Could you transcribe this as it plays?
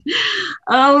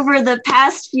Over the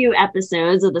past few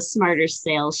episodes of the Smarter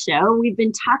Sales Show, we've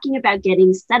been talking about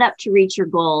getting set up to reach your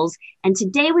goals. And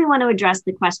today we want to address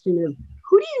the question of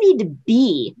who do you need to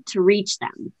be to reach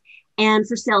them? And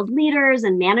for sales leaders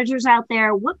and managers out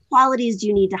there, what qualities do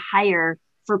you need to hire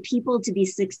for people to be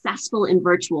successful in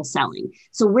virtual selling?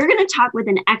 So we're going to talk with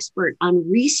an expert on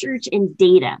research and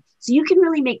data, so you can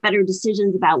really make better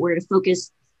decisions about where to focus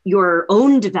your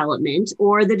own development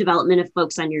or the development of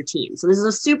folks on your team. So this is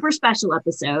a super special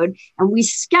episode, and we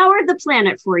scoured the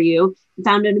planet for you and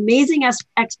found an amazing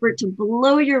expert to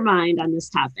blow your mind on this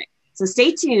topic. So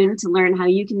stay tuned to learn how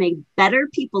you can make better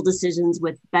people decisions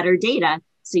with better data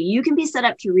so you can be set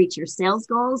up to reach your sales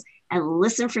goals, and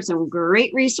listen for some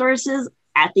great resources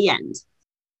at the end.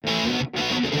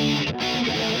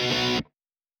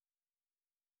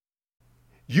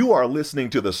 You are listening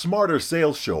to the Smarter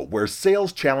Sales Show, where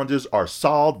sales challenges are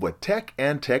solved with tech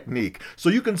and technique, so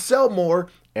you can sell more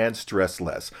and stress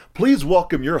less. Please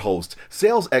welcome your hosts,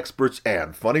 sales experts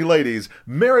and funny ladies,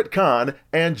 Merritt Kahn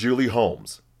and Julie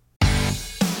Holmes.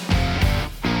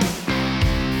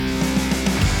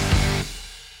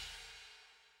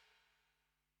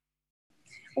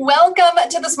 Welcome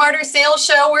to the Smarter Sales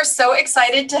Show. We're so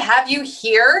excited to have you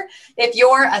here. If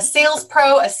you're a sales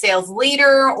pro, a sales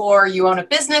leader, or you own a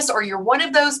business, or you're one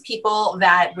of those people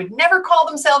that would never call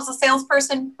themselves a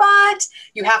salesperson, but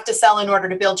you have to sell in order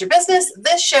to build your business,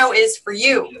 this show is for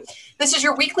you. This is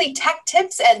your weekly tech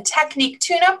tips and technique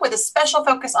tune-up with a special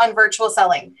focus on virtual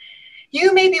selling.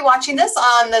 You may be watching this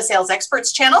on the Sales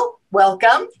Experts channel.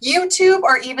 Welcome. YouTube,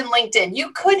 or even LinkedIn.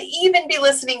 You could even be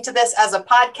listening to this as a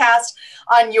podcast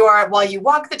on while you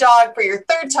walk the dog for your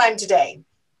third time today.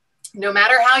 No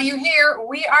matter how you hear,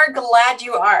 we are glad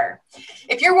you are.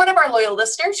 If you're one of our loyal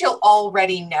listeners, you'll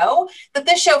already know that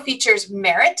this show features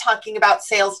Merritt talking about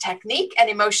sales technique and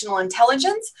emotional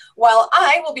intelligence, while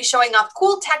I will be showing off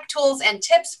cool tech tools and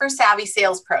tips for savvy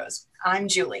sales pros. I'm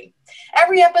Julie.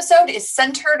 Every episode is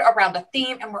centered around a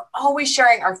theme, and we're always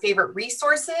sharing our favorite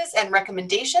resources and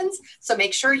recommendations, so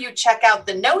make sure you check out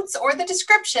the notes or the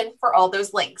description for all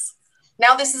those links.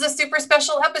 Now, this is a super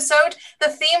special episode. The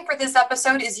theme for this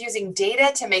episode is using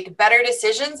data to make better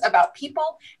decisions about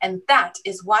people, and that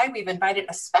is why we've invited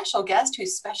a special guest who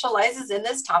specializes in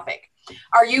this topic.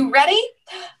 Are you ready?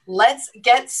 Let's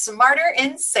get smarter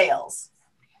in sales.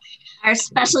 Our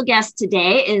special guest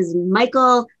today is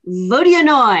Michael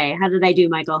Vodianoi. How did I do,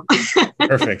 Michael?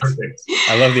 Perfect.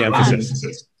 I love the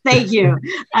emphasis. Thank you.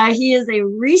 He is a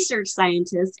research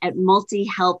scientist at Multi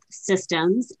Health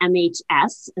Systems,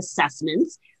 MHS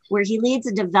Assessments, where he leads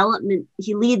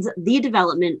the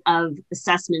development of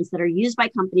assessments that are used by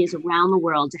companies around the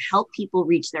world to help people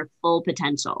reach their full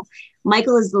potential.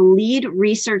 Michael is the lead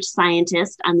research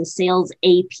scientist on the Sales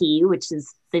AP, which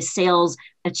is the Sales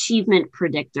Achievement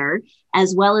Predictor,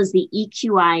 as well as the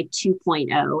EQI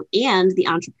 2.0 and the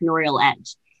Entrepreneurial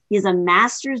Edge. He has a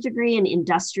master's degree in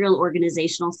industrial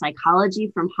organizational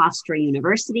psychology from Hofstra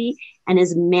University and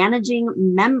is managing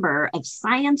member of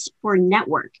Science for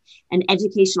Network, an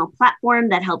educational platform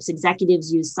that helps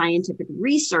executives use scientific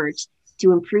research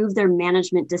to improve their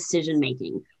management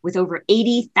decision-making, with over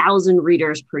 80,000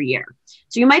 readers per year.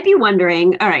 So you might be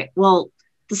wondering, all right, well,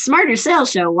 the Smarter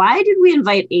Sales Show, why did we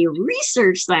invite a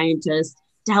research scientist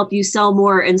to help you sell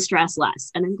more and stress less?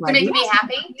 And I'm glad to make me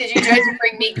happy. Did you try to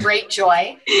bring me great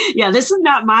joy? Yeah, this is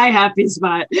not my happy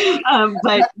spot,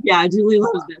 but yeah, Julie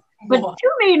loves this. But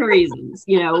two main reasons,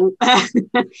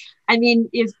 I mean,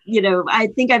 I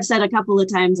think I've said a couple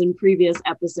of times in previous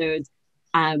episodes,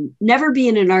 never be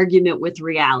in an argument with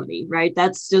reality, right?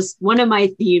 That's just one of my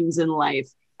themes in life.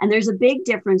 And there's a big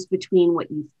difference between what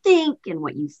you think and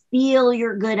what you feel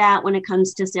you're good at when it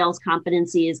comes to sales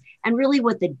competencies and really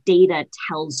what the data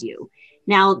tells you.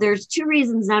 Now, there's two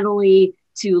reasons not only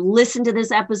to listen to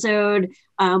this episode,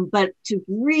 but to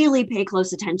really pay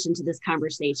close attention to this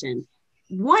conversation.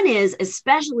 One is,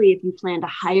 especially if you plan to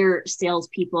hire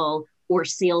salespeople or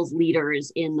sales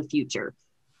leaders in the future.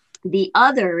 The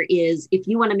other is if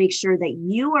you want to make sure that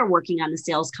you are working on the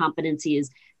sales competencies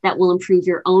that will improve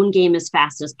your own game as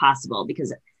fast as possible,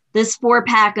 because this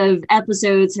 4-pack of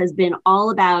episodes has been all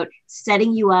about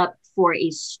setting you up for a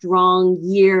strong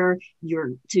year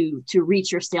to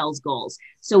reach your sales goals.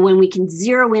 So when we can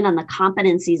zero in on the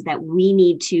competencies that we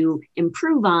need to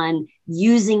improve on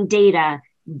using data,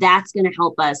 that's going to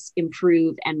help us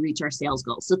improve and reach our sales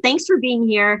goals. So thanks for being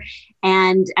here.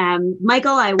 And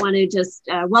Michael, I want to just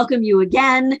welcome you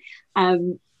again.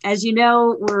 As you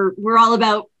know, we're all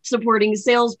about supporting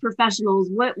sales professionals.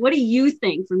 What do you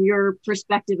think from your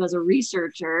perspective as a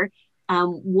researcher?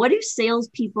 What do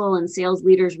salespeople and sales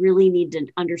leaders really need to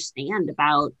understand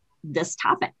about this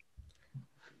topic?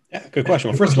 Yeah, good question.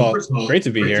 Well, first of all, great to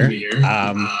be here.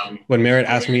 When Merritt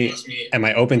asked me, am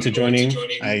I open to joining?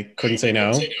 I couldn't say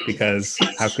no, because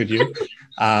how could you?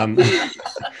 Um,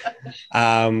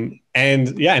 and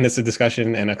it's a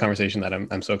discussion and a conversation that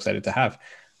I'm so excited to have.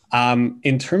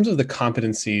 In terms of the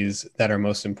competencies that are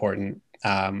most important,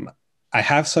 I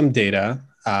have some data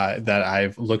that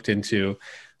I've looked into.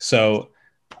 So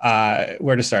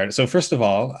where to start? So first of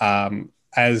all,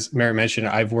 as Merritt mentioned,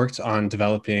 I've worked on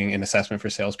developing an assessment for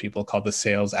salespeople called the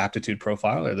Sales Aptitude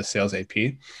Profile, or the Sales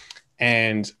AP.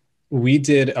 And we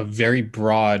did a very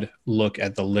broad look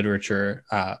at the literature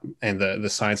and the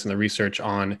science and the research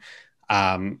on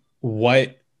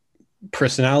what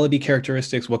personality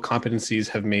characteristics, what competencies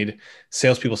have made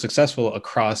salespeople successful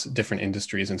across different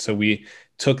industries. And so we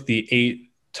took the 8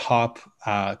 top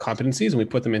competencies and we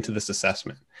put them into this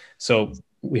assessment. So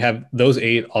we have those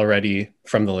 8 already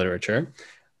from the literature.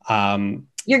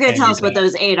 You're going to tell us what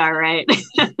those 8 are, right?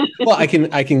 Well, I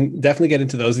can definitely get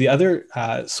into those. The other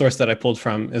source that I pulled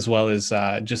from as well is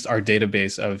just our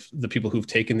database of the people who've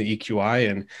taken the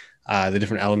EQI and the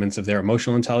different elements of their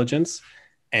emotional intelligence.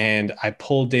 And I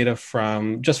pulled data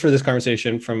from, just for this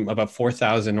conversation, from about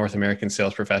 4,000 North American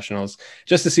sales professionals,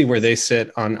 just to see where they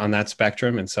sit on that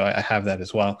spectrum. And so I have that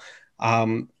as well.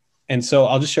 And so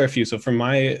I'll just share a few. So from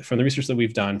the research that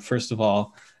we've done, first of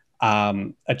all,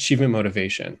 achievement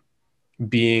motivation,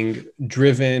 being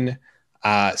driven,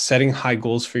 setting high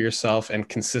goals for yourself and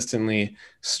consistently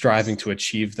striving to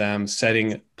achieve them,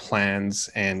 setting plans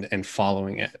and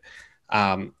following it,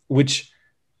 which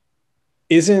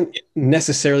isn't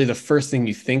necessarily the first thing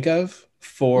you think of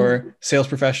for sales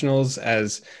professionals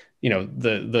as,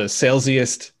 the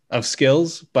salesiest of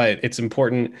skills, but it's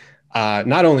important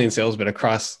not only in sales, but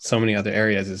across so many other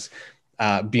areas, is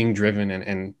being driven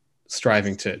and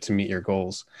striving to meet your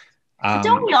goals.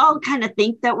 Don't we all kind of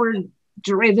think that we're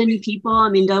driven people? I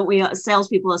mean, don't we,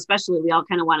 salespeople especially, we all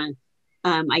kind of want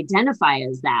to identify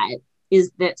as that.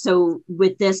 Is that so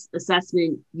with this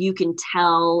assessment, you can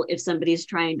tell if somebody's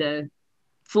trying to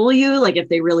fool you, like if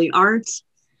they really aren't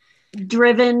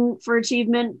driven for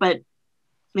achievement, but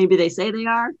maybe they say they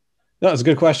are? No, that's a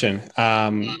good question.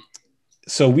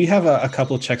 So we have a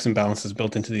couple of checks and balances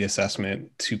built into the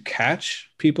assessment to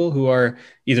catch people who are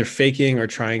either faking or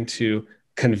trying to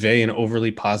convey an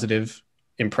overly positive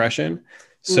impression.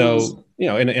 So,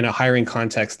 in a hiring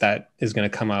context, that is going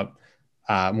to come up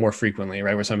more frequently,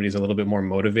 right? Where somebody's a little bit more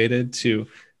motivated to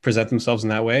present themselves in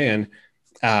that way. And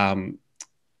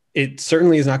it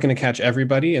certainly is not going to catch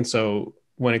everybody. And so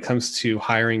when it comes to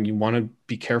hiring, you want to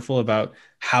be careful about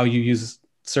how you use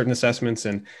certain assessments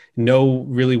and know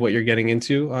really what you're getting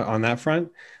into on that front.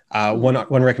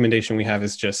 One recommendation we have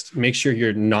is just make sure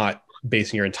you're not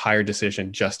basing your entire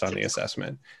decision just on the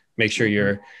assessment. Make sure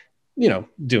you're,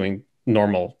 doing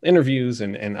normal interviews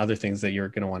and other things that you're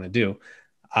going to want to do.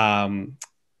 So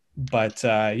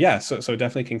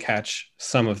definitely can catch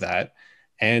some of that.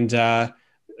 And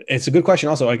it's a good question.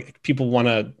 Also, like, people want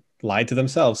to lie to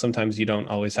themselves. Sometimes you don't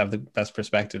always have the best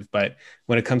perspective, but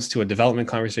when it comes to a development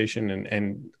conversation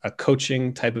and a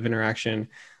coaching type of interaction,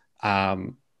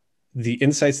 the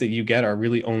insights that you get are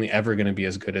really only ever going to be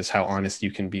as good as how honest you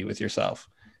can be with yourself.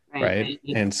 Right.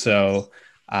 And so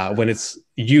when it's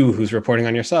you who's reporting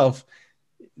on yourself,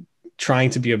 trying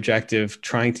to be objective,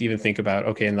 trying to even think about,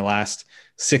 okay, in the last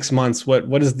 6 months,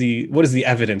 what is the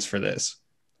evidence for this?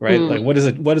 Right? Like, what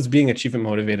does being achievement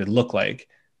motivated look like?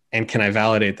 And can I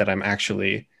validate that I'm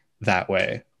actually that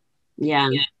way? Yeah.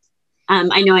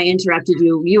 I know I interrupted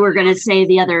you. You were going to say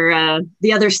the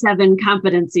other 7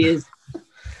 competencies.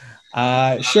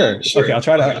 Sure. Okay. I'll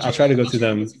try to go through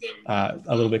them a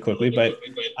little bit quickly, but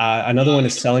another one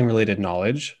is selling related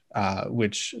knowledge,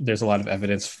 which there's a lot of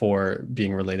evidence for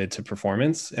being related to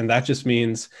performance. And that just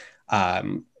means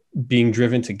being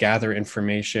driven to gather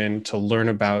information, to learn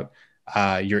about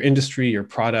your industry, your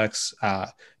products,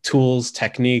 tools,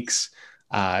 techniques,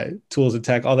 tools and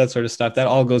tech, all that sort of stuff. That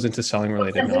all goes into selling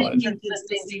related knowledge.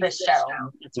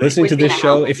 Listening to this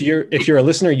show, if you're a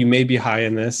listener, you may be high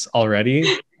in this already.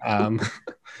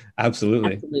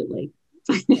 Absolutely.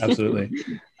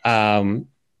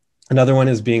 Another one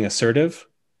is being assertive,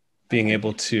 being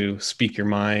able to speak your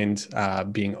mind,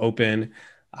 being open,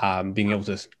 being able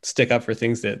to stick up for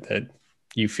things that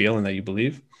you feel and that you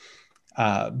believe.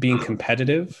 Being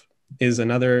competitive is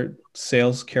another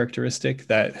sales characteristic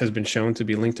that has been shown to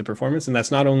be linked to performance. And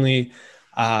that's not only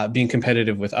being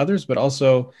competitive with others, but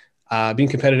also being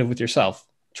competitive with yourself,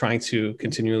 trying to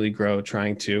continually grow,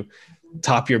 trying to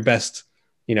top your best,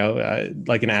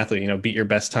 like an athlete, beat your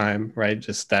best time, right?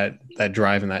 Just that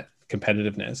drive and that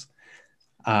competitiveness.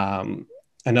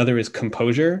 Another is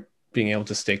composure, being able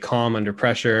to stay calm under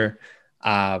pressure,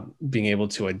 being able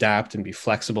to adapt and be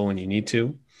flexible when you need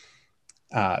to.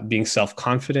 Being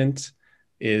self-confident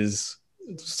is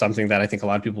something that I think a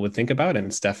lot of people would think about, and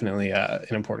it's definitely an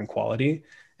important quality.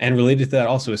 And related to that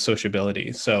also is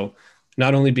sociability. So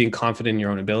not only being confident in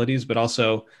your own abilities, but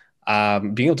also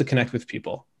being able to connect with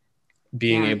people,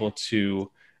 being able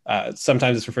to,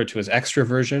 sometimes it's referred to as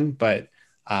extroversion, but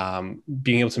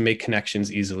being able to make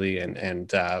connections easily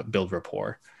and build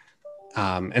rapport.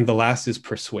 And the last is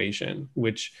persuasion,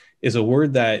 which is a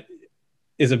word that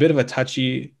is a bit of a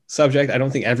touchy subject. I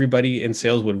don't think everybody in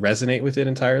sales would resonate with it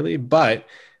entirely, but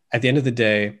at the end of the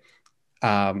day,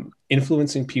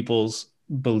 influencing people's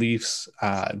beliefs,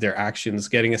 their actions,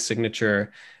 getting a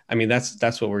signature. I mean,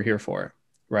 that's what we're here for,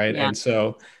 right? Yeah. And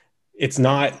so it's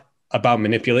not about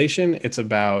manipulation. It's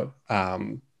about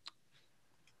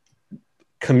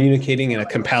communicating in a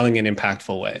compelling and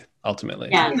impactful way, ultimately.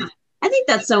 Yeah, I think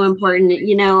that's so important.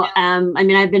 I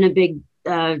mean, I've been a big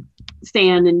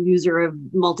fan and user of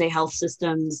multi-health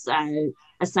systems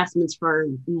assessments for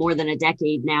more than a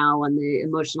decade now on the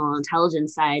emotional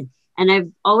intelligence side. And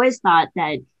I've always thought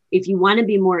that if you want to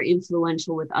be more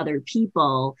influential with other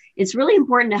people, it's really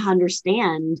important to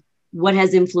understand what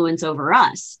has influence over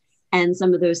us. And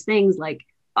some of those things like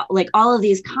all of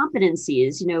these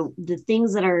competencies, the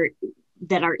things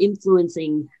that are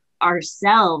influencing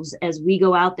ourselves as we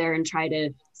go out there and try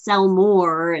to sell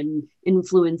more and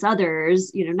influence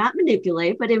others, not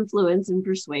manipulate, but influence and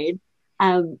persuade,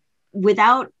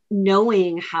 without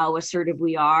knowing how assertive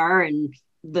we are and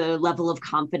the level of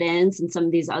confidence and some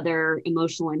of these other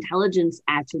emotional intelligence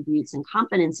attributes and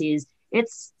competencies.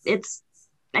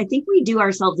 I think we do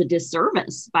ourselves a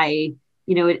disservice by,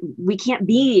 we can't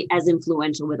be as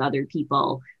influential with other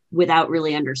people without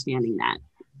really understanding that.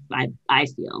 I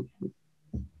feel.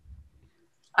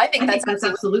 I think that's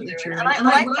absolutely true. And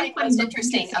what I find most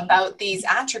interesting about these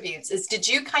attributes is, did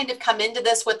you kind of come into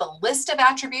this with a list of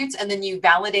attributes and then you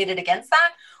validated against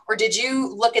that? Or did you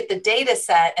look at the data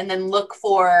set and then look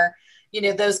for,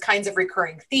 those kinds of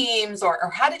recurring themes?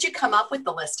 Or how did you come up with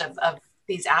the list of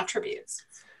these attributes?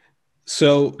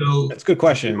 So that's a good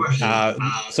question.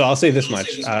 So I'll say this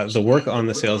much. The work on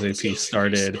the Sales AP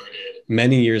started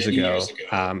many years ago.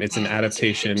 It's an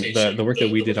adaptation. The work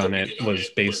that we did on it was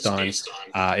based on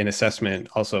an assessment,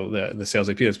 also the Sales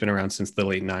AP that's been around since the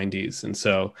late 90s. And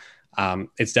so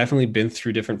it's definitely been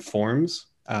through different forms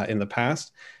in the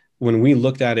past. When we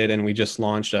looked at it and we just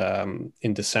launched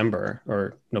in December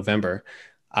or November,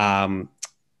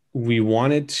 we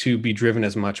wanted to be driven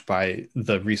as much by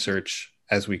the research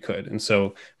as we could. And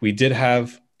so we did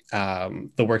have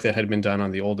the work that had been done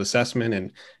on the old assessment.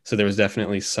 And so there was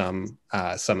definitely some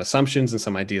assumptions and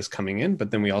some ideas coming in, but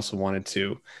then we also wanted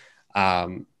to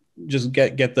just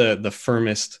get the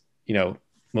firmest,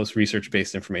 most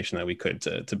research-based information that we could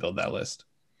to build that list.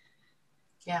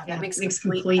 Yeah, that makes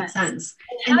complete sense.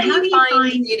 And how do you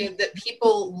find that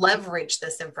people leverage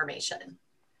this information?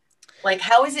 Like,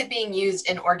 how is it being used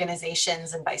in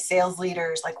organizations and by sales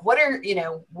leaders? Like, what are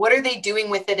they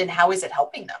doing with it and how is it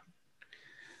helping them?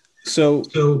 So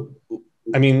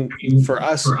I mean, for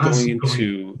us going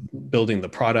into building the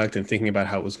product and thinking about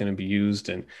how it was going to be used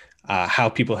and how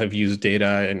people have used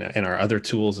data and our other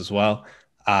tools as well,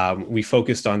 we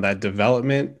focused on that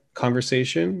development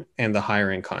conversation and the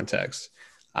hiring context.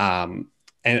 And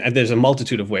there's a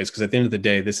multitude of ways, because at the end of the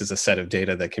day, this is a set of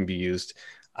data that can be used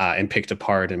and picked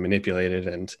apart and manipulated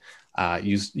and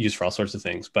used for all sorts of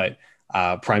things. But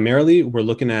primarily, we're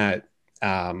looking at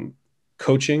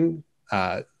coaching,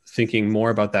 thinking more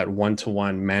about that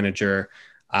one-to-one manager,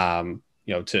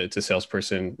 to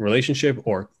salesperson relationship,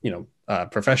 or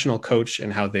professional coach,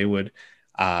 and how they would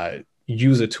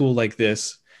use a tool like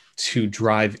this to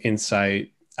drive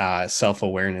insight,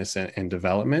 self-awareness, and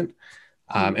development.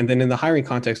 And then in the hiring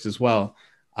context as well,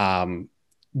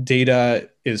 data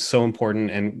is so important,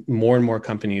 and more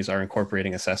companies are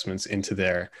incorporating assessments into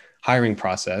their hiring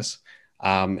process.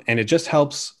 And it just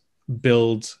helps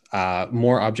build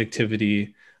more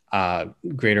objectivity,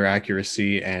 greater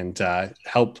accuracy, and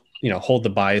help hold the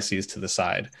biases to the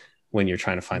side when you're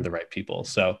trying to find the right people.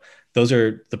 So those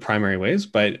are the primary ways,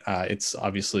 but it's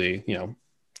obviously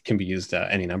can be used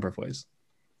any number of ways.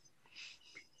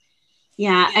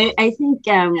 Yeah, I think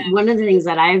one of the things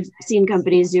that I've seen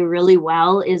companies do really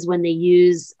well is when they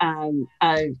use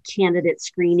a candidate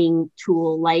screening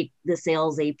tool like the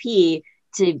Sales AP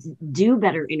to do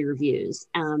better interviews.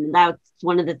 That's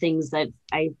one of the things that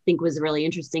I think was really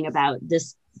interesting about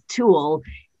this tool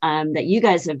that you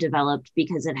guys have developed,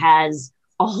 because it has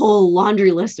a whole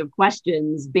laundry list of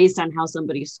questions based on how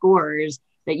somebody scores.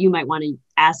 that you might want to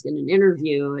ask in an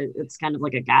interview. It's kind of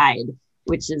like a guide,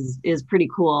 which is pretty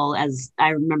cool. As I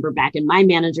remember back in my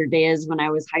manager days when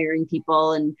I was hiring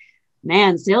people, and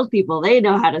man, salespeople, they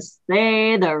know how to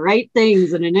say the right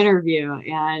things in an interview.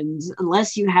 And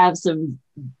unless you have some,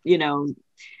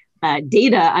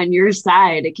 data on your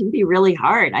side, it can be really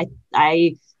hard.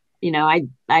 I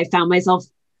found myself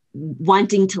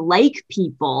wanting to like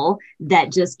people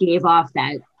that just gave off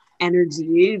that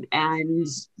energy. And,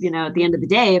 at the end of the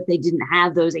day, if they didn't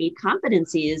have those 8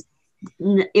 competencies,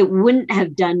 it wouldn't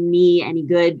have done me any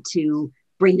good to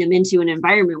bring them into an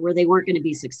environment where they weren't going to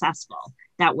be successful.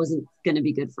 That wasn't going to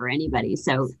be good for anybody.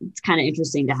 So it's kind of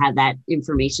interesting to have that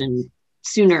information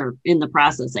sooner in the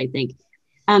process, I think.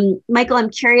 Michael, I'm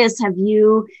curious, have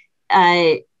you,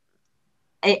 I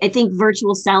think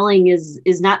virtual selling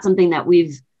is not something that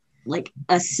we've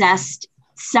assessed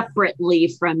separately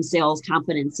from sales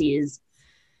competencies.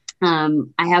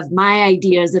 I have my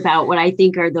ideas about what I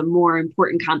think are the more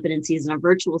important competencies in a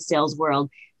virtual sales world,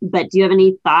 but do you have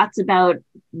any thoughts about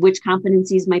which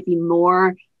competencies might be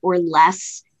more or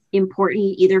less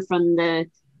important, either from the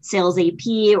sales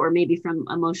AP or maybe from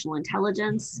emotional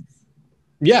intelligence?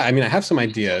 Yeah, I mean, I have some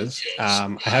ideas.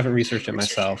 I haven't researched it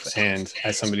myself. And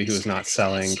as somebody who is not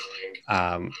selling,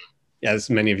 as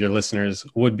many of your listeners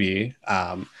would be,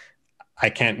 I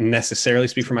can't necessarily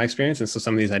speak from my experience. And so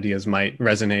some of these ideas might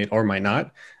resonate or might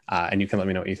not. And you can let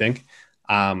me know what you think.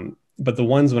 But the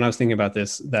ones when I was thinking about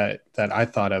this that I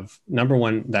thought of, number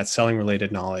one, that selling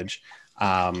related knowledge,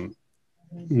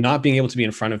 not being able to be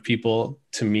in front of people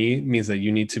to me means that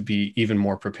you need to be even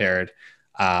more prepared.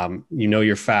 You know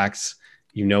your facts,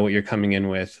 you know what you're coming in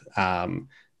with,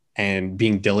 and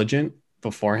being diligent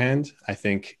beforehand, I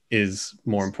think is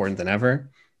more important than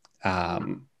ever.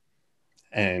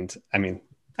 And I mean,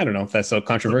 I don't know if that's so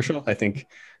controversial. I think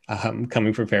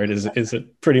coming prepared is a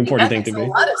pretty important thing to be. That makes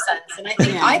a lot of sense. And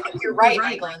I think you're right,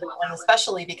 Michael, on that one,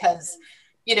 especially because,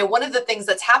 one of the things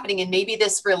that's happening, and maybe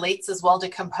this relates as well to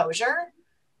composure,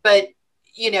 but,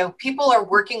 people are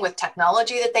working with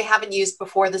technology that they haven't used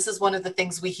before. This is one of the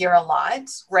things we hear a lot,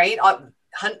 right?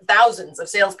 Thousands of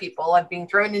salespeople are being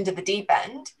thrown into the deep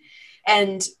end.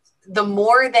 And the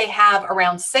more they have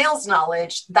around sales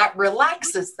knowledge, that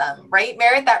relaxes them, right,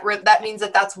 Merritt? That means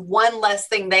that's one less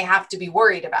thing they have to be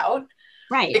worried about.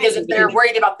 Right. Because if they're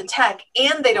worried about the tech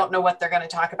and they don't know what they're going to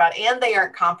talk about and they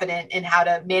aren't confident in how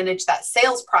to manage that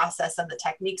sales process and the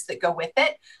techniques that go with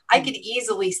it, I could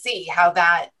easily see how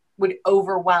that would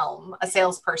overwhelm a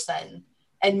salesperson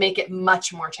and make it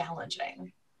much more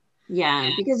challenging. Yeah,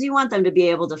 because you want them to be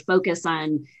able to focus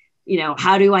on,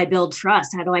 how do I build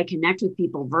trust? How do I connect with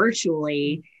people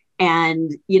virtually?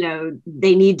 And,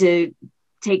 they need to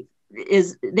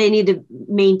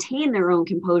maintain their own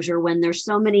composure when there's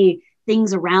so many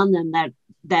things around them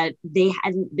that they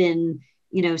hadn't been,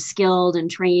 skilled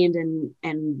and trained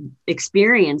and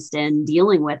experienced in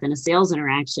dealing with in a sales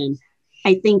interaction.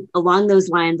 I think along those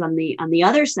lines, on the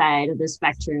other side of the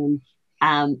spectrum,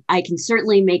 I can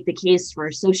certainly make the case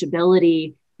for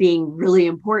sociability being really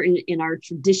important in our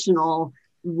traditional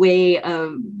way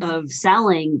of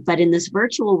selling. But in this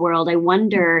virtual world, I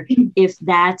wonder if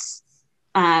that's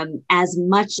as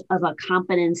much of a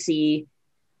competency,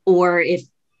 or if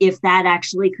that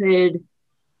actually could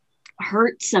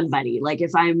hurt somebody. Like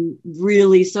if I'm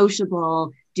really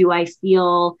sociable, do I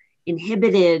feel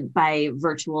inhibited by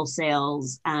virtual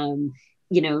sales?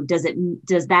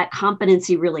 Does that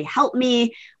competency really help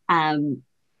me? I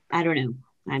don't know.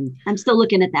 I'm still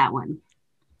looking at that one.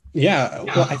 Yeah,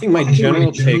 well, I think my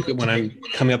general take when I'm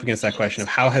coming up against that question of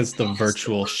how has the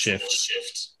virtual shift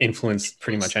influenced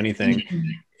pretty much anything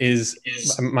is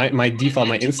my default,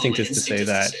 my instinct is to say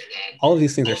that all of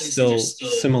these things are still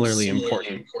similarly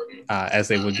important as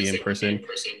they would be in person,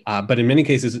 but in many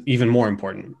cases, even more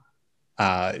important.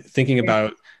 Thinking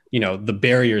about, the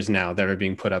barriers now that are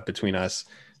being put up between us,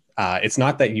 it's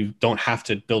not that you don't have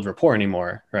to build rapport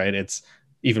anymore, right? It's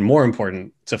even more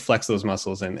important to flex those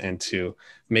muscles and to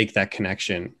make that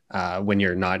connection when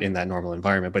you're not in that normal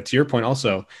environment. But to your point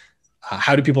also,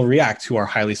 how do people react who are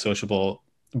highly sociable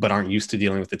but aren't used to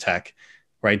dealing with the tech,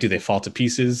 right? Do they fall to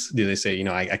pieces? Do they say,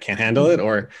 I can't handle it?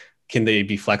 Or can they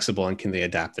be flexible and can they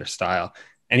adapt their style?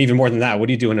 And even more than that, what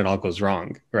do you do when it all goes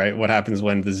wrong, right? What happens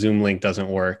when the Zoom link doesn't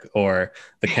work or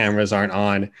the cameras aren't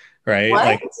on, right? What?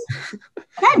 Like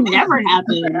that never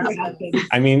happened.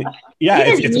 I mean, yeah.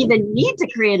 You didn't even need to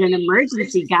create an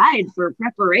emergency guide for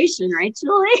preparation, right,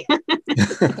 Julie?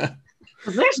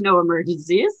 There's no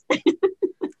emergencies.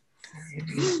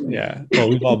 Yeah. Well,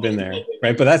 we've all been there,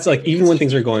 right? But that's like, even when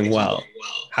things are going well,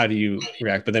 how do you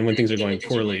react? But then when things are going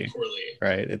poorly,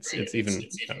 right? It's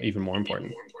even more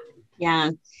important.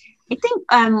 Yeah. I think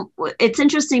it's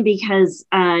interesting because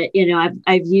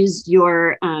I've used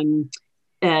your EQ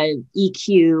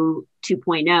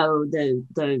 2.0,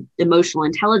 the emotional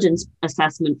intelligence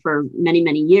assessment, for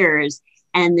many years,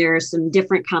 and there are some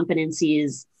different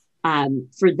competencies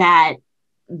for that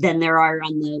than there are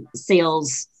on the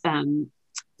sales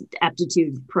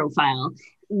aptitude profile.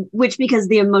 Which, because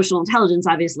the emotional intelligence,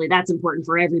 obviously that's important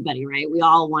for everybody, right? We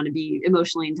all want to be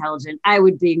emotionally intelligent. I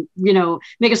would be,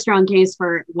 make a strong case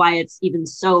for why it's even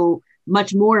so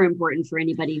much more important for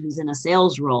anybody who's in a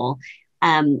sales role.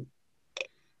 So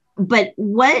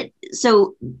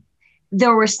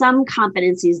there were some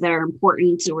competencies that are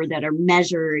important or that are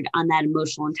measured on that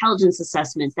emotional intelligence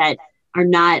assessment that are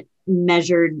not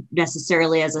measured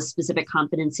necessarily as a specific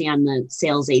competency on the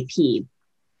sales AP.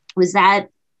 Was that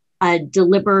a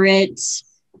deliberate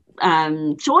choice?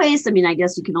 I mean, I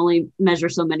guess you can only measure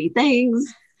so many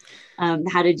things.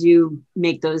 How did you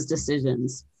make those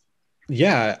decisions?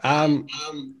 Yeah.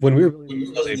 When we were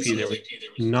building the AP, there was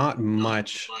not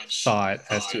much thought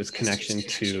as to its connection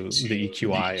to the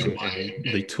EQI and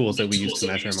the tools that we use to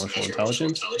measure emotional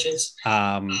intelligence.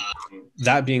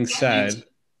 That being said,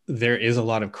 there is a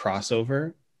lot of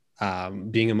crossover.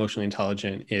 Being emotionally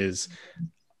intelligent is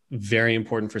very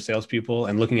important for salespeople,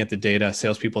 and looking at the data,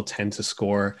 salespeople tend to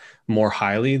score more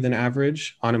highly than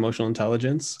average on emotional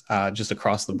intelligence, just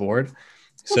across the board.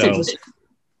 So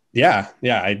yeah,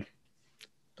 I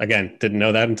again didn't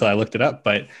know that until I looked it up,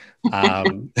 but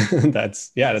that's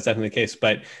definitely the case.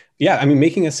 But yeah, I mean,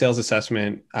 making a sales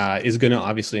assessment is going to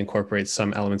obviously incorporate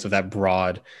some elements of that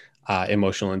broad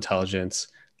emotional intelligence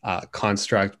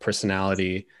construct,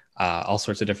 personality, all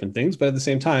sorts of different things. But at the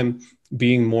same time,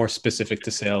 being more specific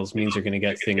to sales means you're going to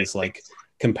get things like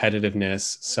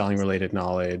competitiveness, selling related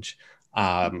knowledge,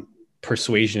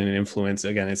 persuasion and influence.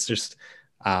 Again, it's just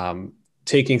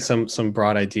taking some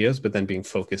broad ideas, but then being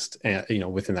focused,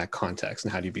 within that context,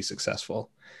 and how do you be successful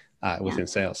within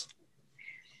sales.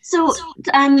 So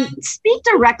speak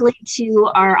directly to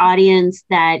our audience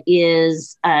that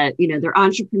is, they're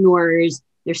entrepreneurs,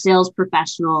 they're sales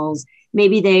professionals.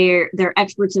 Maybe they're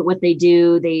experts at what they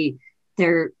do.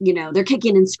 They're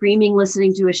kicking and screaming,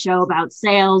 listening to a show about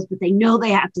sales, but they know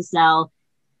they have to sell.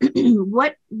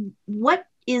 What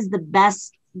is the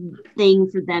best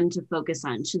thing for them to focus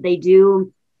on? Should they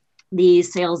do the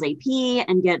sales AP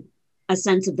and get a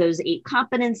sense of those 8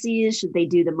 competencies? Should they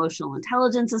do the emotional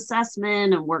intelligence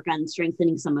assessment and work on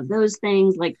strengthening some of those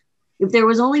things? Like, if there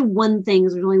was only one thing,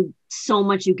 there's only so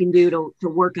much you can do to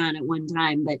work on at one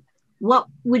time. But what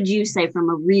would you say from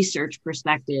a research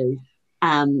perspective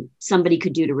somebody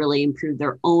could do to really improve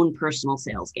their own personal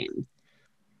sales game?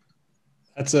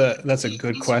 That's a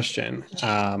good question.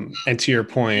 And to your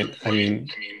point, I mean,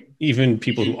 even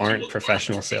people who aren't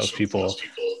professional salespeople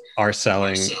are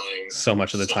selling so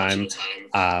much of the time.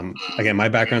 Again, my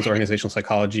background is organizational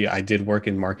psychology. I did work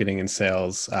in marketing and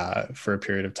sales for a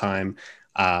period of time.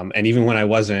 And even when I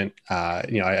wasn't,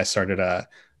 I started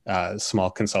a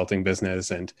small consulting business,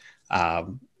 and,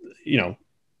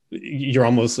 you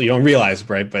don't realize,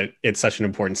 right? But it's such an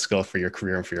important skill for your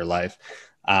career and for your life.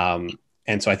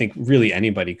 And so I think really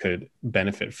anybody could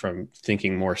benefit from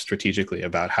thinking more strategically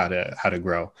about how to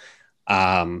grow.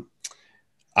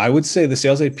 I would say the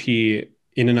sales AP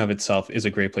in and of itself is a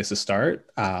great place to start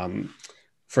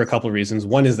for a couple of reasons.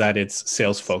 One is that it's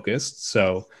sales focused.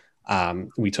 So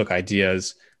we took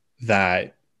ideas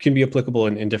that can be applicable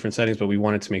in different settings, but we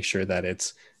wanted to make sure that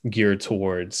it's geared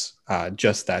towards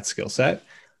just that skill set.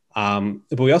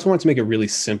 But we also wanted to make it really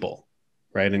simple,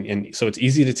 right? And so it's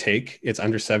easy to take. It's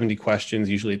under 70 questions.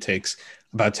 Usually it takes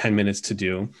about 10 minutes to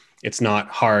do. It's not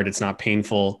hard. It's not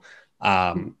painful.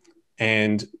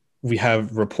 And we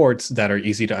have reports that are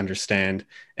easy to understand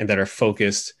and that are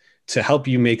focused to help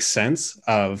you make sense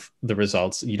of the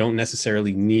results. You don't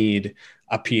necessarily need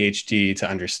a PhD to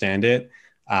understand it.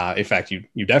 In fact,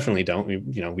 you definitely don't.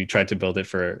 We tried to build it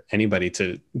for anybody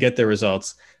to get their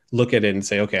results, look at it and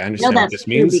say, okay, I understand what this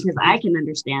means. Because I can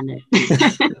understand it.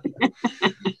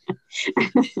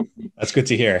 That's good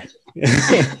to hear.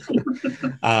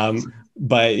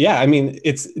 But yeah, I mean,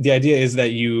 the idea is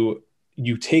that you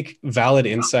take valid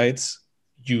insights,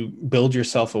 you build your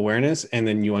self-awareness, and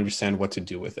then you understand what to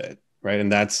do with it, right? And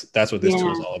that's what this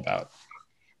tool is all about.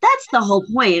 That's the whole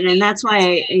point. And that's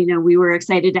why, we were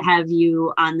excited to have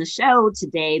you on the show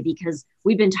today, because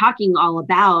we've been talking all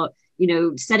about,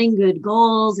 setting good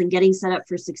goals and getting set up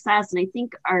for success. And I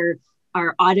think our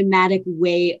automatic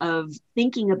way of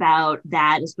thinking about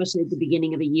that, especially at the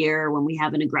beginning of a year when we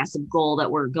have an aggressive goal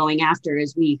that we're going after,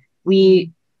 is we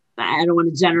I don't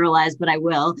want to generalize, but I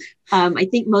will. I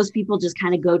think most people just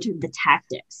kind of go to the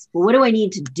tactics. Well, what do I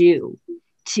need to do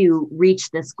to reach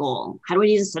this goal? How do I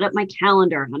need to set up my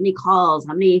calendar? How many calls,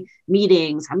 how many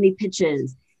meetings, how many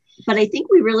pitches? But I think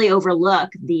we really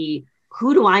overlook the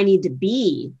who do I need to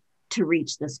be to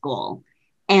reach this goal?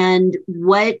 And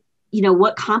what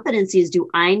competencies do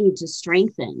I need to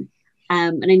strengthen?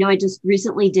 And I know I just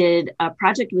recently did a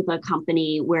project with a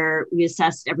company where we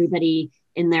assessed everybody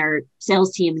in their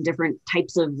sales team and different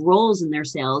types of roles in their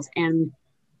sales. And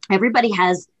everybody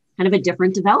has kind of a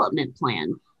different development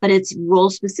plan, but it's role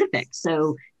specific.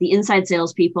 So the inside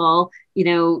salespeople,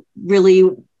 really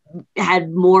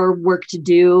had more work to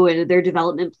do, and their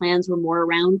development plans were more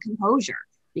around composure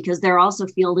because they're also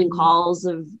fielding calls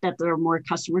that are more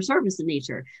customer service in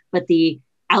nature. But the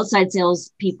outside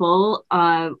sales people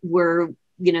were,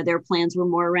 their plans were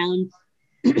more around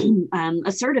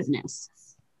assertiveness.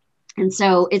 And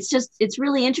so it's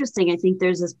really interesting. I think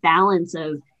there's this balance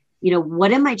of,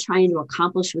 what am I trying to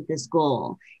accomplish with this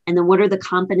goal? And then what are the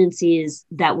competencies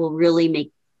that will really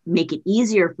make it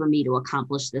easier for me to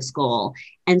accomplish this goal?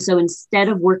 And so instead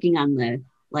of working on the,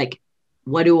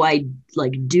 what do I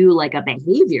do like a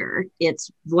behavior,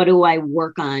 it's what do I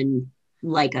work on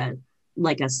like a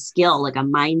skill, like a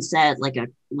mindset, like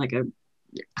a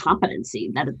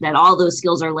competency that all those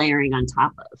skills are layering on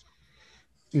top of.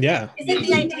 Yeah. Is it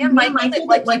the idea, Michael,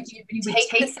 that you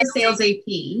take the sales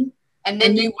AP and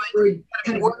then you would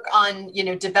kind of work on,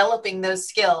 developing those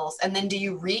skills, and then do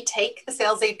you retake the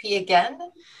sales AP again?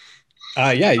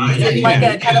 Yeah. Is it like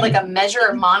a kind of like a measure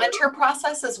or monitor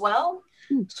process as well?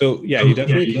 So yeah, you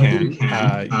definitely can.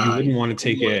 You wouldn't want to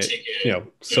take it,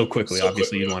 so quickly.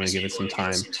 Obviously, you'd want to give it some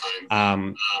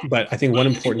time. But I think one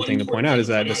important thing to point out is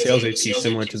that the sales AP,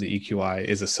 similar to the EQI,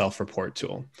 is a self-report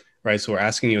tool, right? So we're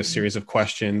asking you a series of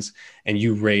questions, and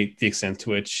you rate the extent to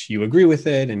which you agree with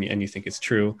it and you think it's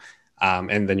true,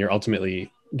 and then you're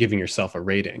ultimately giving yourself a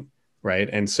rating, right?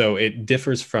 And so it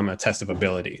differs from a test of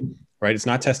ability, right? It's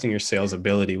not testing your sales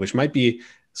ability, which might be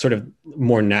sort of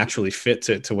more naturally fit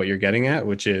to what you're getting at,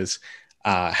 which is,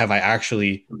 have I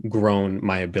actually grown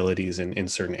my abilities in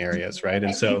certain areas, right?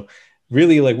 And so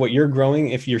really like what you're growing,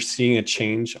 if you're seeing a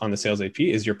change on the sales AP,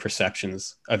 is your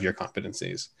perceptions of your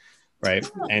competencies, right?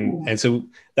 And so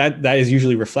that is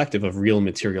usually reflective of real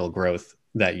material growth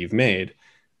that you've made,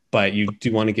 but you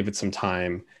do want to give it some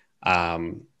time.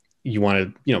 You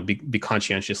want to, be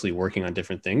conscientiously working on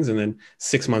different things. And then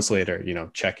 6 months later,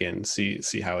 check in,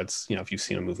 see how it's, if you've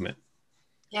seen a movement.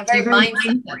 Yeah, very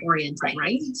mindset oriented,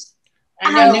 right?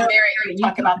 I know, Mary, you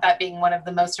talk about that being one of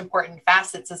the most important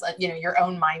facets is, your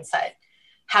own mindset,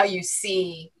 how you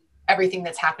see everything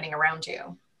that's happening around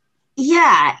you.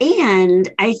 Yeah.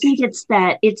 And I think it's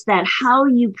that how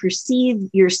you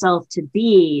perceive yourself to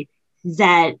be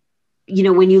that,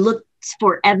 when you look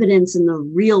for evidence in the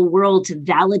real world to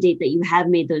validate that you have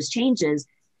made those changes,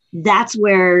 that's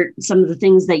where some of the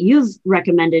things that you've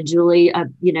recommended, Julie,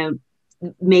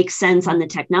 make sense on the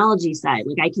technology side.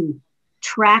 Like I can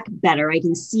track better. I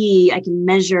can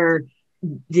measure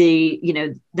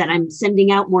that I'm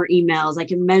sending out more emails. I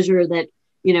can measure that,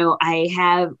 I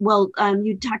have,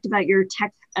 you talked about your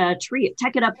Tech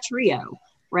It Up trio,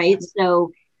 right?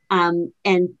 So,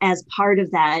 and as part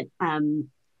of that,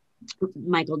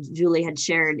 Michael, Julie had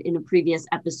shared in a previous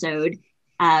episode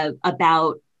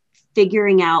about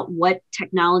figuring out what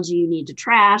technology you need to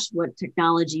trash, what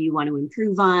technology you want to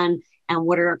improve on, and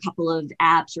what are a couple of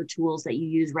apps or tools that you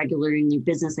use regularly in your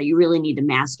business that you really need to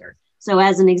master. So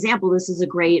as an example, this is a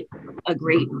great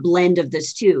blend of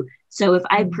this too. So if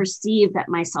I perceive that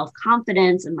my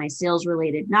self-confidence and my sales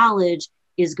related knowledge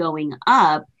is going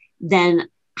up, then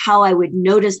how I would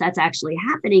notice that's actually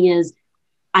happening is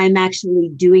I'm actually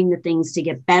doing the things to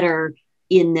get better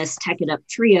in this Tech It Up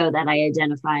trio that I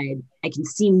identified. I can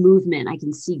see movement, I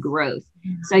can see growth.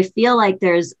 So I feel like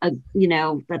there's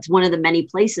that's one of the many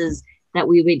places that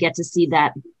we would get to see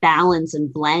that balance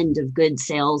and blend of good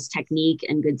sales technique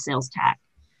and good sales tech.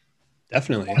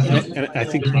 Definitely. And I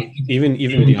think even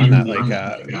beyond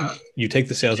that, you take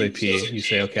the sales AP, you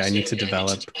say, okay, I need to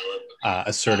develop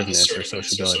assertiveness or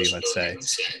sociability, let's say.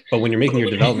 But when you're making your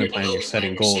development plan, you're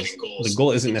setting goals. The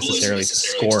goal isn't necessarily to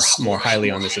score more highly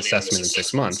on this assessment in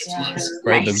 6 months,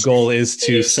 right? The goal is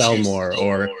to sell more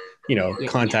or,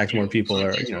 contact more people,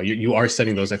 or, you are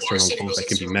setting those external goals that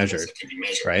can be measured,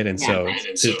 right? And so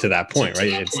to that point,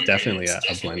 right, it's definitely a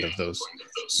blend of those,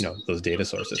 those data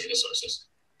sources.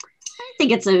 I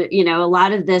think it's a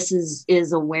lot of this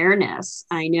is awareness.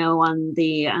 I know on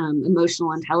the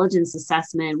emotional intelligence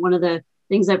assessment, one of the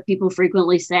things that people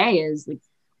frequently say is like,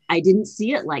 I didn't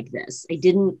see it like this. I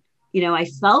didn't I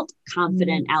felt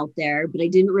confident out there, but I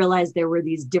didn't realize there were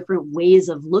these different ways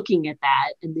of looking at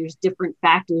that. And there's different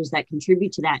factors that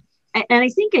contribute to that. And I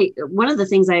think one of the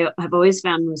things I have always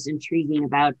found most intriguing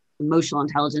about emotional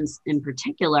intelligence in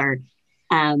particular,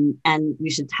 and we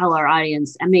should tell our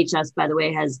audience, MHS, by the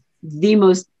way, has the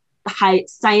most high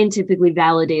scientifically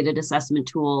validated assessment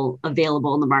tool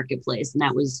available in the marketplace. And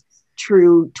that was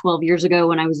true 12 years ago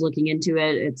when I was looking into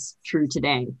it. It's true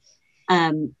today.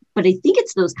 But I think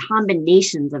it's those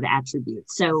combinations of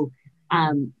attributes. So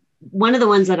one of the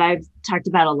ones that I've talked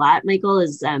about a lot, Michael,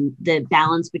 is the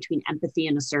balance between empathy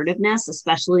and assertiveness,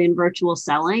 especially in virtual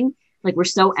selling. Like, we're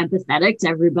so empathetic to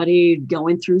everybody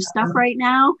going through stuff right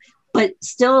now. But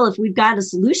still, if we've got a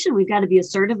solution, we've got to be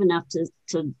assertive enough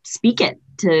to speak it,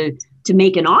 to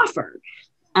make an offer.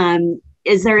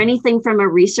 Is there anything from a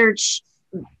research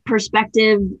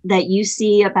perspective that you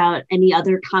see about any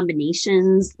other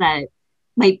combinations that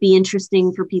might be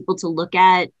interesting for people to look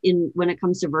at when it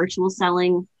comes to virtual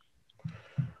selling?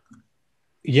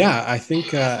 Yeah, I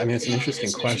think, it's an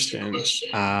interesting question.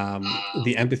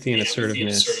 The empathy and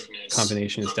assertiveness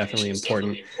combination is definitely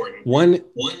important. One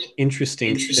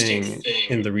interesting thing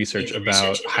in the research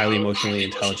about highly emotionally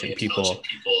intelligent people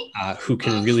who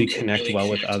can really connect well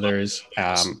with others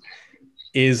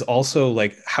is also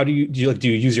like, how do you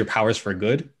use your powers for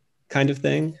good kind of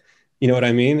thing? You know what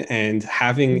I mean? And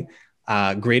having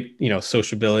great,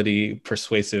 sociability,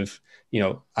 persuasive,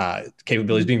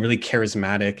 capabilities, being really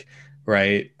charismatic,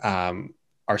 right,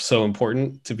 are so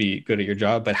important to be good at your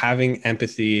job. But having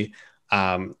empathy,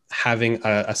 having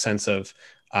a sense of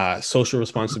social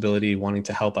responsibility, wanting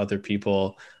to help other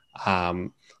people,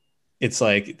 it's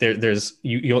like there's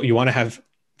you want to have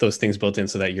those things built in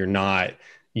so that you're not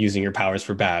using your powers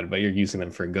for bad, but you're using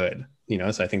them for good.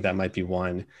 So I think that might be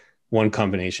one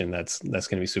combination that's going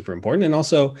to be super important. And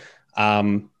also,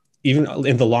 even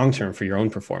in the long term for your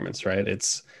own performance, right?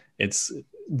 It's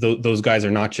those guys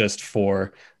are not just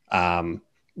for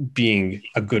being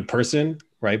a good person,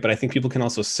 right? But I think people can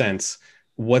also sense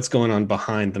what's going on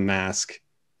behind the mask,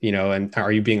 and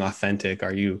are you being authentic?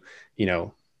 Are you,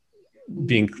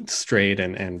 being straight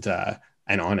and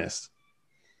honest?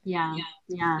 Yeah.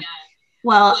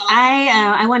 Well,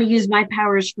 I want to use my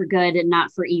powers for good and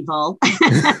not for evil.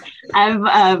 I'm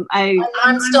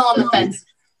still on the fence.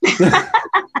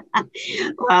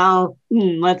 Well,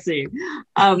 let's see.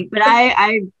 But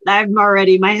I'm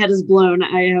already, my head is blown.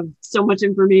 I have so much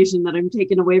information that I'm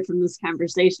taking away from this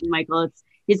conversation, Michael.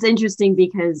 It's interesting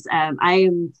because I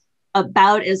am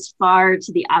about as far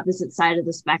to the opposite side of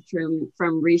the spectrum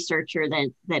from researcher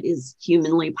that is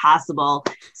humanly possible.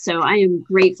 So I am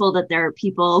grateful that there are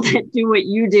people that do what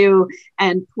you do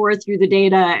and pour through the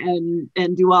data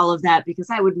and do all of that, because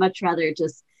I would much rather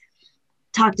just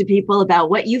talk to people about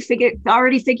what you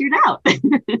already figured out.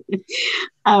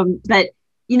 But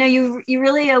you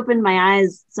really opened my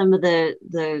eyes, some of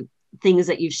the things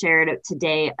that you've shared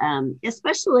today,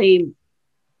 especially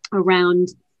around,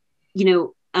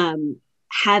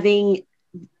 having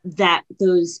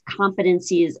those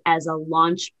competencies as a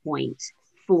launch point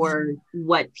for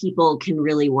what people can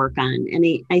really work on. And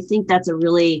I think that's a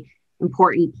really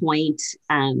important point.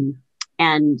 And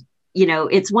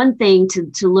it's one thing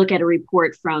to look at a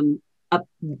report from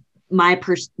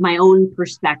my own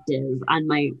perspective on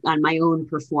my own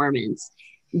performance,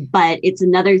 but it's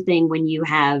another thing when you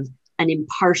have an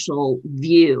impartial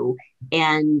view.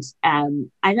 And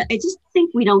I just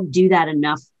think we don't do that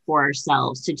enough for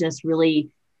ourselves, to just really,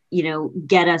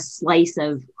 get a slice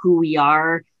of who we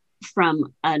are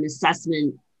from an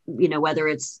assessment, whether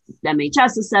it's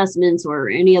MHS assessments or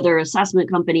any other assessment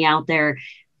company out there,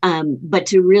 but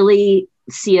to really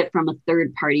see it from a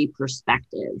third party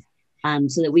perspective,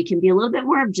 so that we can be a little bit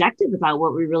more objective about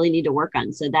what we really need to work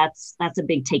on. So that's a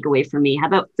big takeaway for me. How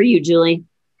about for you, Julie?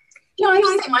 I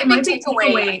just say my big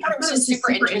takeaway, I thought it was just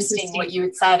super interesting what you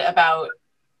had said about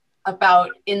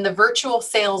in the virtual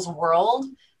sales world,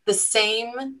 the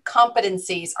same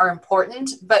competencies are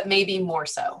important, but maybe more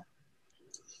so.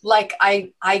 Like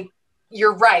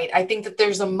you're right. I think that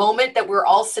there's a moment that we're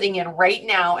all sitting in right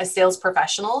now as sales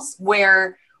professionals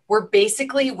where we're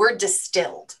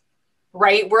distilled,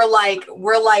 right? We're like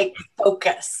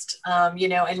focused,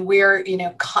 and we're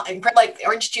like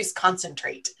orange juice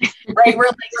concentrate, right? we're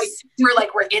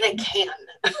in a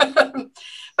can.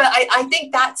 But I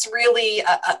think that's really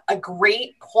a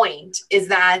great point, is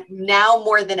that now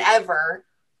more than ever,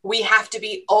 we have to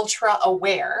be ultra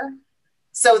aware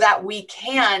so that we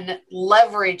can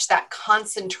leverage that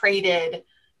concentrated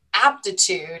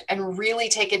aptitude and really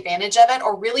take advantage of it,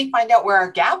 or really find out where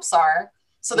our gaps are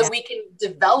so that we can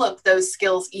develop those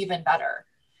skills even better.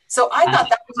 So I thought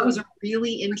that That was a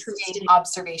really interesting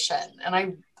observation,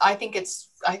 and I think it's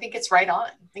right on.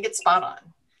 I think it's spot on.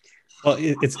 Well,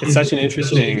 it's such an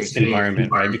interesting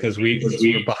environment, right? Because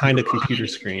we're behind a computer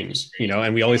screen,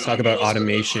 and we always talk about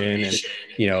automation, and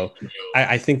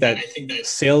I think that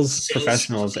sales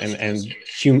professionals and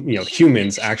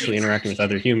humans actually interacting with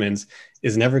other humans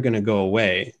is never going to go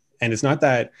away. And it's not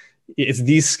that it's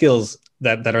these skills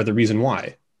that are the reason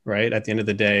why, right? At the end of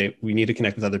the day, we need to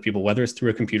connect with other people, whether it's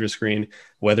through a computer screen,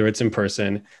 whether it's in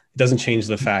person. It doesn't change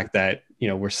the fact that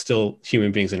we're still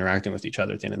human beings interacting with each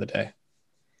other at the end of the day.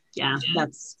 Yeah,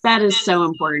 that is so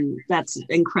important. That's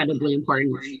incredibly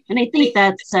important. And I think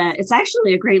that's it's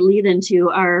actually a great lead into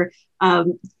our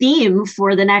theme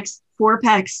for the next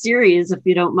 4-pack series, if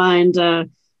you don't mind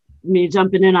me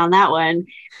jumping in on that one.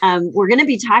 We're going to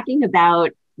be talking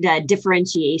about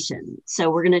differentiation. So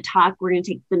we're going to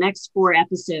take the next 4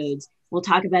 episodes. We'll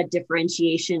talk about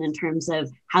differentiation in terms of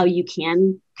how you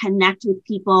can connect with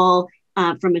people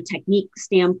from a technique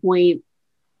standpoint,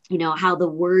 how the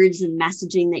words and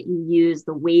messaging that you use,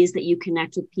 the ways that you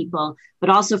connect with people, but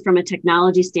also from a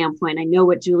technology standpoint. I know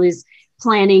what Julie's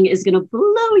planning is going to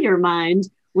blow your mind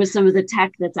with some of the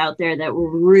tech that's out there that will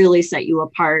really set you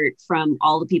apart from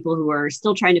all the people who are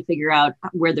still trying to figure out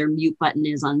where their mute button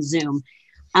is on Zoom,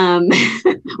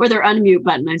 or their unmute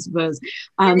button, I suppose.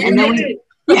 And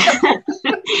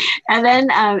then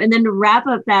to wrap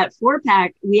up that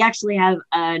 4-pack, we actually have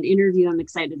an interview I'm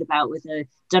excited about with a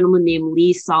gentleman named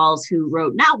Lee Sauls, who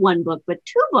wrote not 1 book, but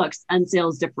 2 books on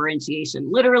sales differentiation,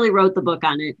 literally wrote the book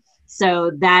on it.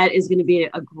 So that is going to be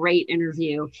a great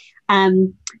interview.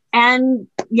 And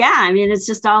yeah, I mean, it's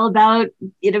just all about,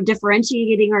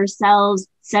 differentiating ourselves,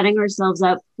 setting ourselves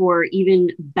up for even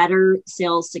better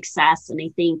sales success. And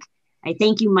I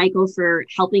thank you, Michael, for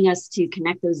helping us to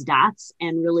connect those dots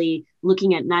and really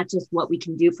looking at not just what we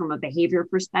can do from a behavior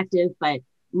perspective, but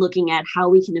looking at how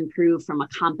we can improve from a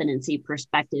competency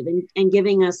perspective, and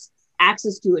giving us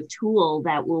access to a tool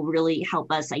that will really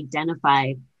help us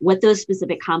identify what those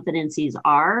specific competencies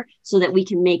are so that we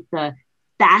can make the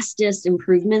fastest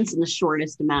improvements in the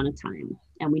shortest amount of time.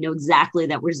 And we know exactly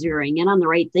that we're zeroing in on the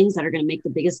right things that are going to make the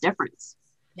biggest difference.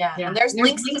 Yeah. And there's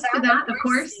links to that, of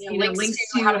course,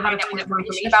 links to how to find out more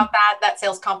information about that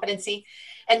sales competency.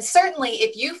 And certainly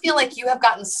if you feel like you have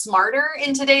gotten smarter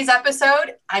in today's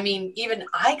episode, I mean, even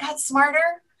I got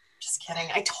smarter. Just kidding.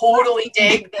 I totally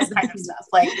dig this kind of stuff.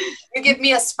 Like, you give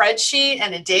me a spreadsheet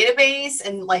and a database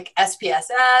and like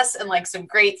SPSS and like some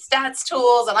great stats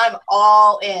tools, and I'm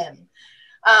all in.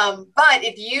 But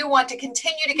if you want to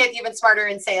continue to get even smarter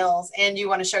in sales and you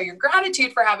want to show your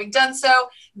gratitude for having done so,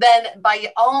 then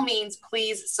by all means,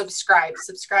 please subscribe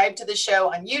to the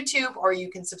show on YouTube, or you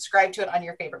can subscribe to it on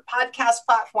your favorite podcast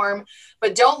platform.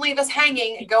 But don't leave us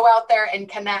hanging. Go out there and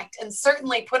connect, and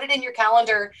certainly put it in your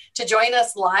calendar to join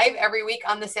us live every week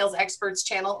on the Sales Experts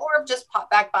channel, or just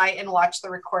pop back by and watch the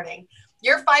recording.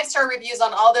 Your 5-star reviews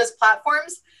on all those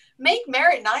platforms make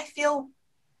Merritt and I feel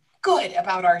good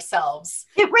about ourselves.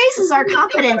 It raises our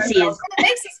competencies. It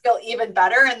makes us feel even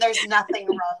better, and there's nothing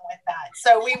wrong with that.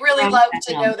 So we really love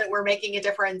to know that we're making a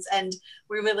difference, and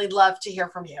we really love to hear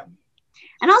from you.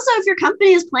 And also, if your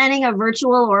company is planning a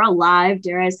virtual or a live,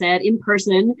 dare I say it,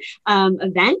 in-person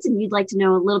event, and you'd like to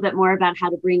know a little bit more about how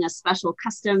to bring a special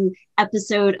custom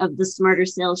episode of the Smarter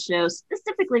Sales Show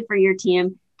specifically for your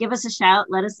team, give us a shout,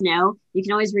 let us know. You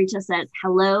can always reach us at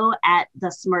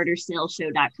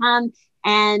hello@thesmartersalesshow.com.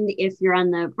 And if you're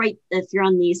on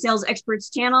the Sales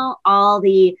Experts channel, all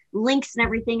the links and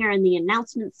everything are in the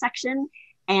announcement section.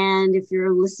 And if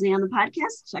you're listening on the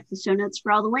podcast, check the show notes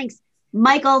for all the links.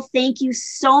 Michael, thank you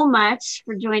so much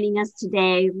for joining us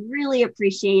today. Really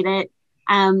appreciate it.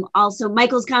 Also,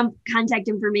 Michael's contact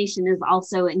information is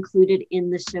also included in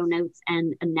the show notes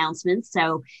and announcements.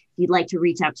 So if you'd like to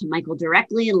reach out to Michael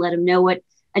directly and let him know what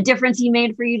a difference he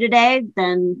made for you today,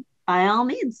 then by all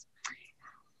means.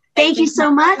 Thank you so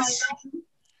much.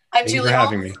 I'm Julie for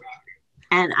having me.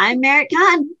 And I'm Merritt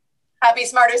Kahn. Happy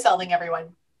Smarter Selling,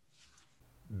 everyone.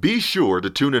 Be sure to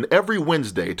tune in every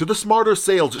Wednesday to the Smarter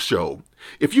Sales Show.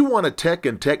 If you want a tech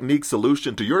and technique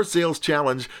solution to your sales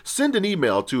challenge, send an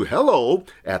email to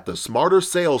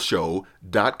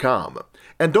hello@thesmartersalesshow.com.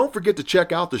 And don't forget to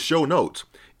check out the show notes.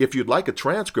 If you'd like a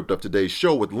transcript of today's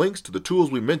show with links to the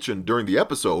tools we mentioned during the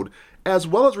episode, as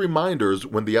well as reminders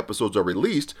when the episodes are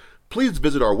released, please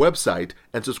visit our website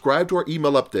and subscribe to our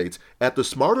email updates at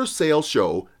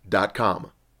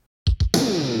thesmartersalesshow.com.